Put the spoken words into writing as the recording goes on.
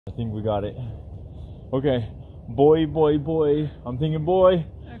I think we got it. Okay. Boy, boy, boy. I'm thinking boy.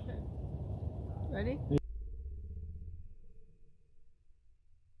 Okay. Ready?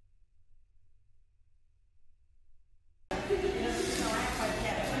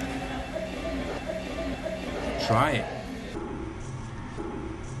 Try it.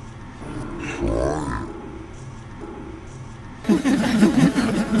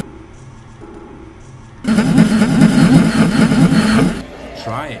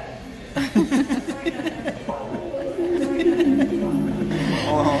 Try it.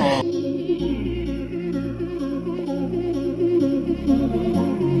 Oh.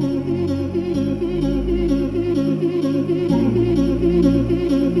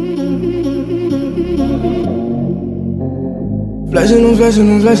 Flexing on flexing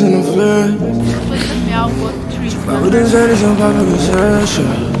on flexing on flex. With the Zeddies on pop like a session.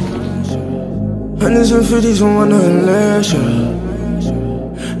 Hundreds and fifties on one and less, yeah.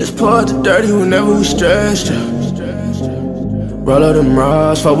 Let's pour out the dirty whenever we stressed, yeah. Roll out them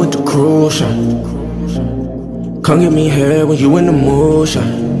rocks, fuck with the cruise, yeah. Come get me here when you in the mood, yeah.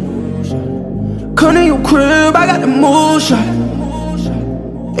 Come to your crib, I got the mood, yeah.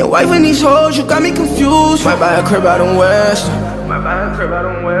 And wifing these hoes, you got me confused. Might buy a crib out in West.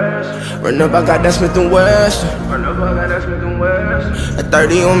 Run up, I got that Smith & West. At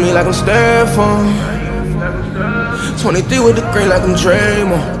 30 on me like I'm Stefan. 23 with the green like I'm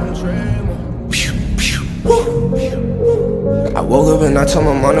Draymond. I woke up and I told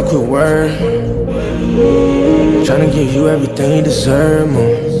my mom to quit work. Tryna give you everything you deserve,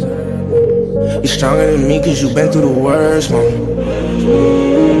 mom. You stronger than me cause you been through the worst,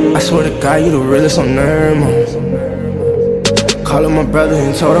 mom. I swear to God, you the realest on earth, mom. Called my brother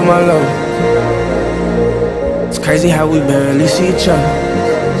and told him I love him. It's crazy how we barely see each other.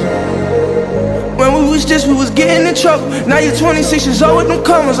 When we was getting in trouble. Now you're 26 years old with them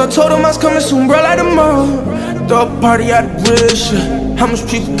comers. I told him I was coming soon, bro, like tomorrow. Throw a party out of wish, yeah. How much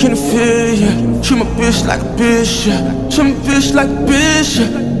people can it feel, yeah. Treat my bitch like a bitch, yeah. Treat my bitch like a bitch,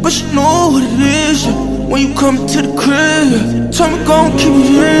 yeah. But you know what it is, yeah. When you come to the crib, yeah. Tell me gon' keep it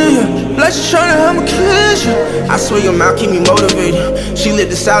real, yeah. Like she tryna have my kids, yeah. I swear your mouth keep me motivated. She lit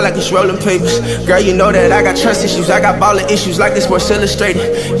this out like it's rolling papers. Girl, you know that I got trust issues. I got baller issues like this Sports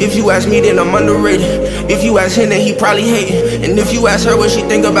Illustrated. If you ask me, then I'm underrated. If you ask him, then he probably hate it. And if you ask her what she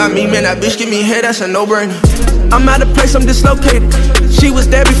think about me, man, that bitch give me head, that's a no-brainer. I'm out of place, I'm dislocated. She was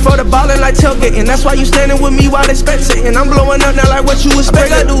there before the ballin' like tailgating. That's why you standing with me while they spectating. I'm blowing up now like what you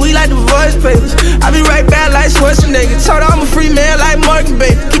expect. Like the weed like the voice papers. I be right back like Schwarzenegger. Told her I'm a free man like Morgan,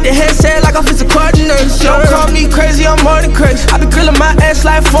 baby. Keep the headset like offensive coordinator. Don't call me crazy, I'm more than crazy. I be grilling my ass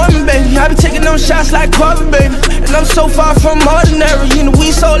like Foreman, baby. I be taking them shots like Corbin, baby. And I'm so far from ordinary. You know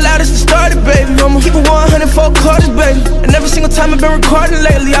we so loud, it's the started, baby. I'ma keep it 104 quarters, baby. And every single time I've been recording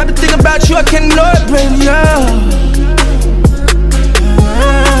lately, I been thinking about you, I can't ignore it, baby, yeah.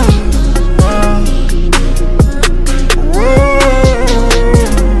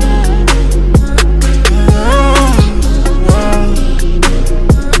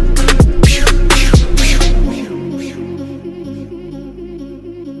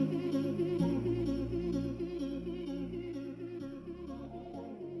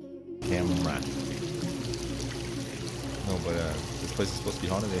 Camera. No, but this place is supposed to be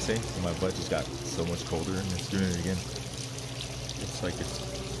haunted, they say. So my butt just got so much colder and it's doing it again. It's like it's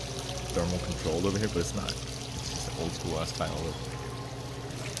thermal controlled over here, but it's not. It's just an old school ass tile look.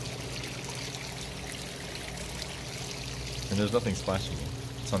 And there's nothing splashing me.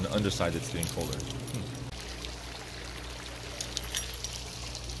 It's on the underside that's getting colder.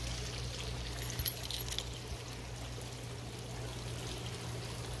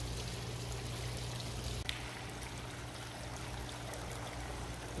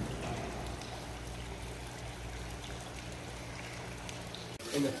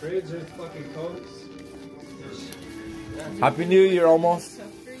 In the fridge, there's fucking Cokes. Happy New Year, almost.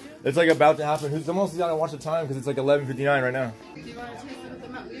 It's like about to happen. Who's almost gotta watch the time because it's like 11:59 right now. Do you want to taste it with the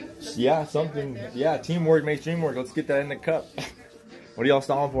Mountain Dew? Yeah, something. Yeah, teamwork makes dream work. Let's get that in the cup. What are y'all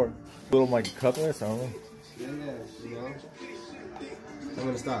stalling for? A little like cupless? I don't know. Yeah, you know. I'm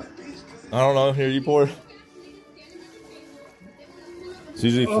gonna stop. I don't know. Here, you pour. It's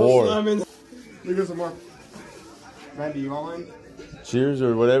usually 4. Look at some more. Randy, you want one? Cheers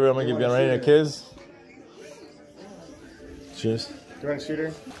or whatever. I'm gonna give you ready to kiss. Cheers. Do you want a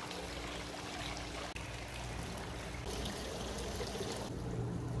shooter?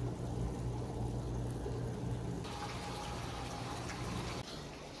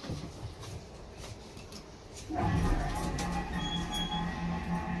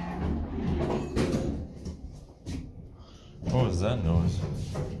 Oh, was that noise?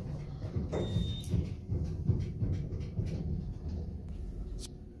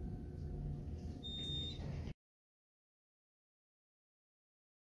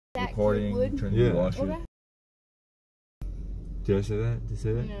 Recording, turn the washer. Okay. Did I say that? Did I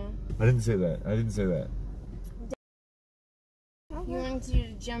say that? No. I didn't say that. I didn't say that. He wants you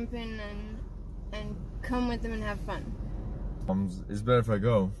to jump in and come with him and have fun. It's better if I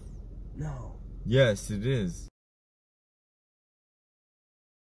go. No. Yes, it is.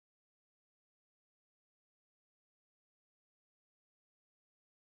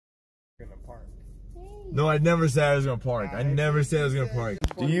 Gonna park. No, I never said I was gonna park. I never said I was gonna park.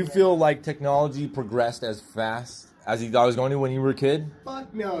 Do you feel like technology progressed as fast as you thought it was going to when you were a kid?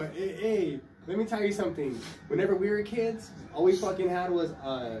 Fuck no. Hey, let me tell you something. Whenever we were kids, all we fucking had was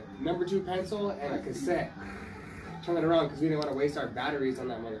a #2 pencil and a cassette. Turn it around because we didn't want to waste our batteries on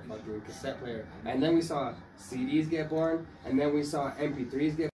that motherfucking cassette player. And then we saw CDs get born, and then we saw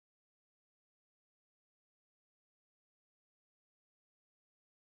MP3s get.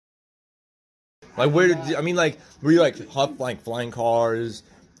 Like where did I mean like were you like like flying cars,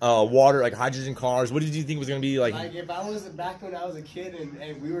 water like hydrogen cars? What did you think was gonna be like? Like if I was back when I was a kid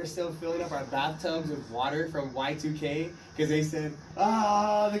and we were still filling up our bathtubs with water from Y2K because they said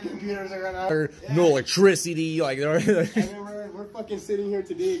the computers are gonna No electricity like. And then we're fucking sitting here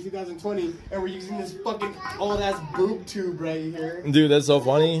today in 2020 and we're using this fucking old ass boob tube right here. Dude, that's so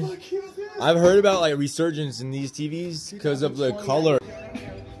funny. I've heard about like a resurgence in these TVs because of the color.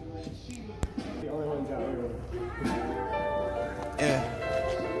 Yeah.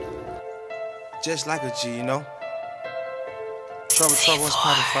 Just like a G, you know? Trouble, what's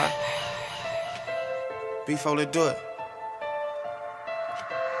part of fire? Before they do it.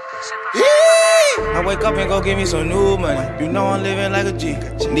 I wake up and go get me some new money. You know I'm living like a G.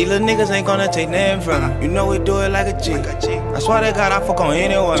 These little niggas ain't gonna take nothing from me. You know we do it like a G. I swear to God I fuck on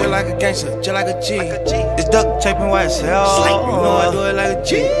anyone. Just like a gangster, just like a G. It's duct taping white as hell. You know I do it like a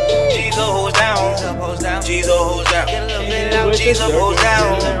G. G's up, hoes down. G's up, hoes down. G's up, hoes down. G's up, hoes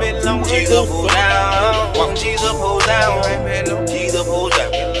down. G's up, hoes down. G's up, hoes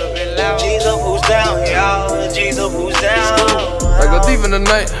down. G's up, hoes down. Y'all, G's up, hoes down. Like a thief in the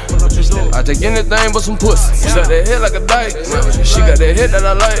night. I take anything but some pussy. She got that head like a dyke. She got that head that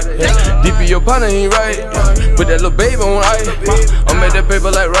I like. Deep in your partner, he ain't right. Put that little baby on ice. I made that paper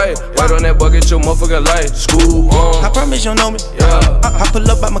like right. Right on that bucket, your motherfucking life. School on. I promise you know me. Yeah. I pull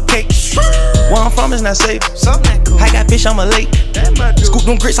up by my cake. Where I'm from is not safe. I got fish on my lake. Scoop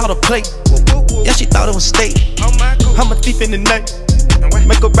them grits out the plate. Yeah, she thought it was steak. I'm a thief in the night.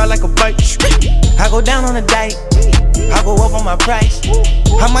 Make her ride like a bike. I go down on a dike. I go up on my price.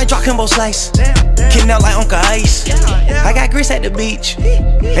 I might drop Kimbo Slice. Kicking out like Uncle Ice. I got grits at the beach.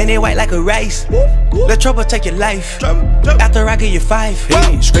 And they white like a rice. Let trouble take your life. After I give you 5.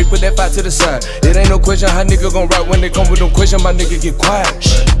 Hey, straight put that 5 to the side. It ain't no question how nigga gon' rock when they come with no question. My nigga get quiet.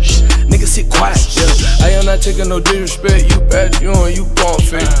 Nigga sit quiet. Yeah. I am not taking no disrespect. You bad, you on, you gon'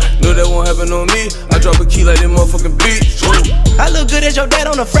 fake. Know that won't happen on me. I drop a key like that motherfucking beat. I look good as your dad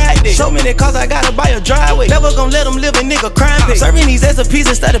on a Friday. So many cars I gotta buy a driveway. Never gon' let them live a nigga crime pay. Serving these SOPs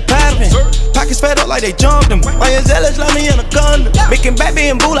instead of popping. Pockets fed up like they jumped them. My zealous love me in a condom. Making baby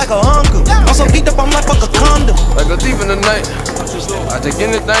and boo like a uncle. I'm so geeked up, I'm like fuck a condom. Like a thief in the night. I take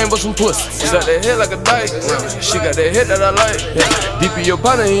anything but some pussy. She got that head like a dyke. She got that head that I like. Deep in your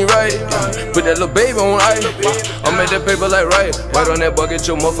partner, he ain't right. Put that little baby on ice. I made that paper like right. Right on that bucket,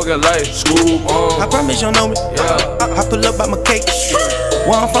 your motherfucking life. School on. I promise you know me. Yeah. I pull up by my cake.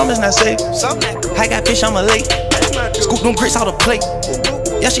 Where I'm from is not safe. I got fish on my lake. Scoop them grits out the plate.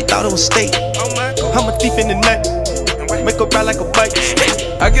 Yeah, she thought it was steak. I'm a thief in the night. Make her ride like a bike.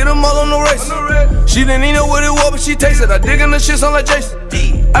 I get them all on the race. She didn't even know what it was, but she tasted. I dig in the shit, sound like Jason.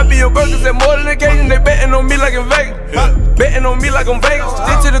 I be your burgers at more than occasion. They betting on me like in Vegas. Betting on me like I'm Vegas.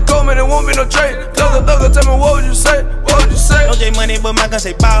 Stick to the code, man, it won't be no trade. Thugger, tell me what would you say? What would you say? No J money, but my gun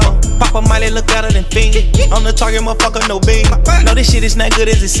say bow. Pop a Miley, look better than Fiend. I'm the target, motherfucker, no beam. No, this shit is not good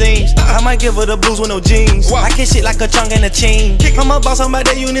as it seems. I might give her the blues with no jeans. I can shit like a chunk and a chain. I'm a boss, I'm about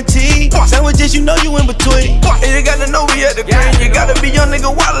that unity. Sandwiches, you know you in between. And you gotta know we at the green. You gotta be young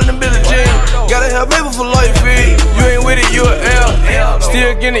nigga wilder than Billie Jean. Gotta have baby for life, feed. You ain't with it, you a L.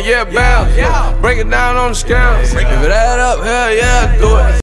 Still getting it, yeah, bounce. Break it down on the scale. If it add up, hell yeah, do it.